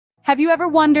Have you ever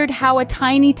wondered how a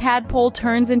tiny tadpole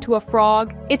turns into a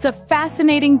frog? It's a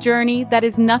fascinating journey that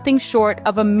is nothing short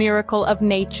of a miracle of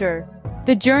nature.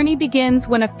 The journey begins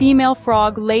when a female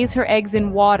frog lays her eggs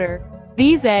in water.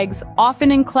 These eggs,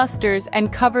 often in clusters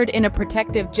and covered in a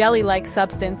protective jelly-like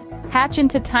substance, hatch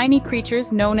into tiny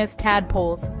creatures known as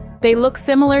tadpoles. They look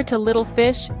similar to little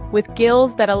fish, with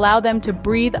gills that allow them to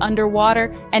breathe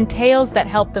underwater and tails that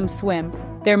help them swim.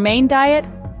 Their main diet?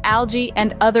 Algae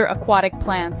and other aquatic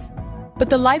plants. But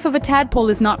the life of a tadpole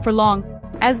is not for long.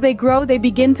 As they grow, they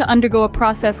begin to undergo a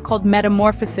process called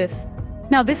metamorphosis.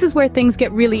 Now this is where things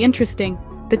get really interesting.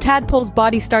 The tadpole's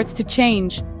body starts to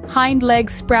change. Hind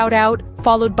legs sprout out,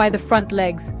 followed by the front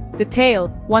legs. The tail,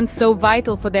 once so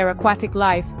vital for their aquatic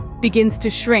life, begins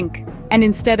to shrink, and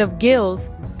instead of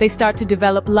gills, they start to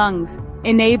develop lungs,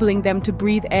 enabling them to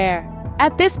breathe air.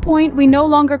 At this point, we no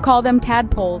longer call them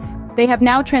tadpoles. They have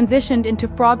now transitioned into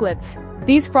froglets.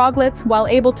 These froglets, while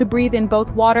able to breathe in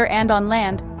both water and on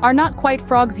land, are not quite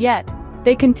frogs yet.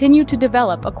 They continue to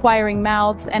develop, acquiring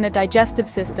mouths and a digestive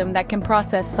system that can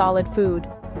process solid food.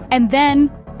 And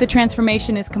then, the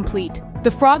transformation is complete.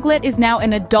 The froglet is now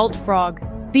an adult frog.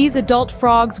 These adult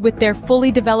frogs, with their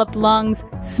fully developed lungs,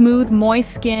 smooth,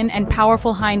 moist skin, and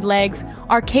powerful hind legs,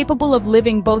 are capable of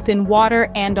living both in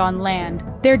water and on land.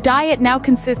 Their diet now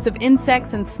consists of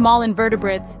insects and small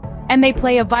invertebrates, and they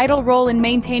play a vital role in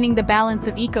maintaining the balance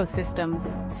of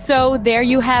ecosystems. So there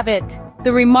you have it,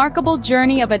 the remarkable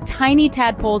journey of a tiny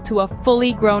tadpole to a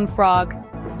fully grown frog.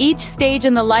 Each stage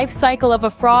in the life cycle of a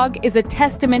frog is a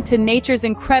testament to nature's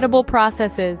incredible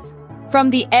processes. From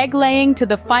the egg-laying to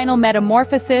the final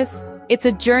metamorphosis, it's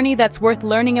a journey that's worth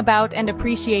learning about and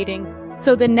appreciating.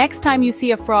 So the next time you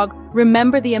see a frog,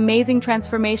 remember the amazing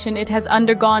transformation it has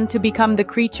undergone to become the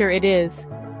creature it is.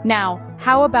 Now,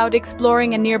 how about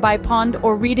exploring a nearby pond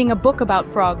or reading a book about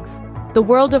frogs? The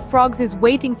world of frogs is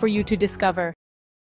waiting for you to discover.